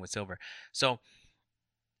happening with silver. So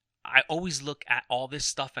I always look at all this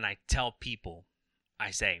stuff, and I tell people, I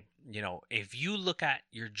say, if you look at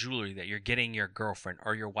your jewelry that you're getting your girlfriend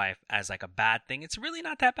or your wife as like a bad thing, it's really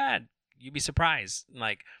not that bad. You'd be surprised.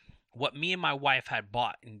 Like what me and my wife had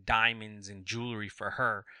bought in diamonds and jewelry for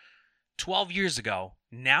her 12 years ago,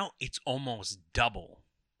 now it's almost double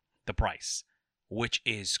the price, which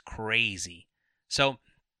is crazy. So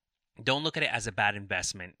don't look at it as a bad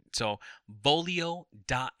investment. So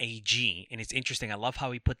Volio.ag, and it's interesting. I love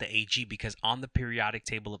how he put the AG, because on the periodic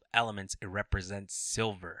table of elements, it represents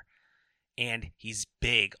silver. And he's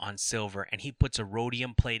big on silver, and he puts a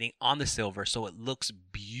rhodium plating on the silver so it looks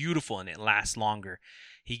beautiful and it lasts longer.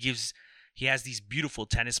 He has these beautiful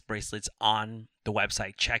tennis bracelets on the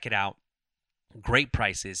website. Check it out. Great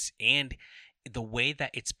prices, and the way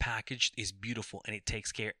that it's packaged is beautiful, and it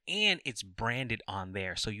takes care, and it's branded on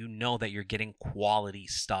there, so you know that you're getting quality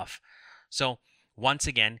stuff. So once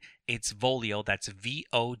again, it's Volio. That's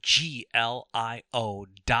VOGLIO.AG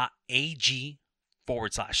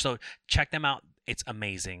 /. So check them out. It's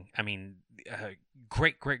amazing. I mean,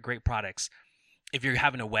 great products. If you're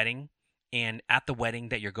having a wedding, and at the wedding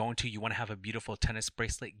that you're going to, you want to have a beautiful tennis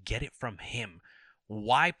bracelet, get it from him.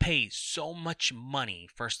 Why pay so much money,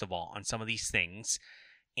 first of all, on some of these things?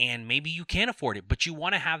 And maybe you can't afford it, but you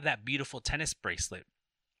want to have that beautiful tennis bracelet.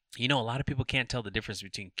 A lot of people can't tell the difference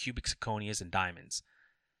between cubic zirconias and diamonds.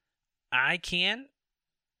 I can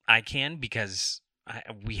because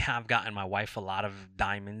we have gotten my wife a lot of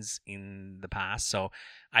diamonds in the past, so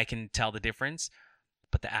I can tell the difference.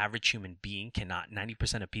 But the average human being cannot.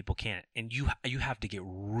 90% of people can't. And you have to get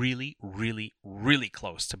really, really, really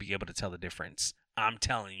close to be able to tell the difference. I'm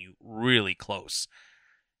telling you, really close.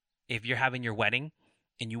 If you're having your wedding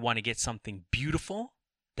and you want to get something beautiful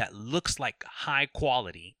that looks like high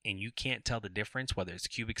quality and you can't tell the difference, whether it's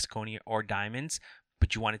cubic zirconia or diamonds,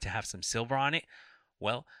 but you want it to have some silver on it,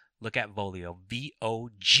 well, look at Voglio,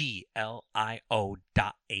 VOGLIO.AG.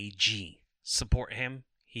 Support him.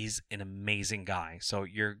 He's an amazing guy. So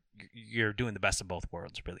you're doing the best of both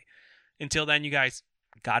worlds, really. Until then, you guys,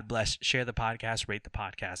 God bless. Share the podcast, rate the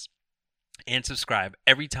podcast, and subscribe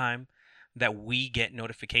every time that we get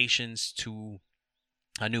notifications to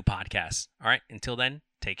a new podcast. All right. Until then,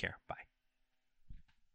 take care. Bye.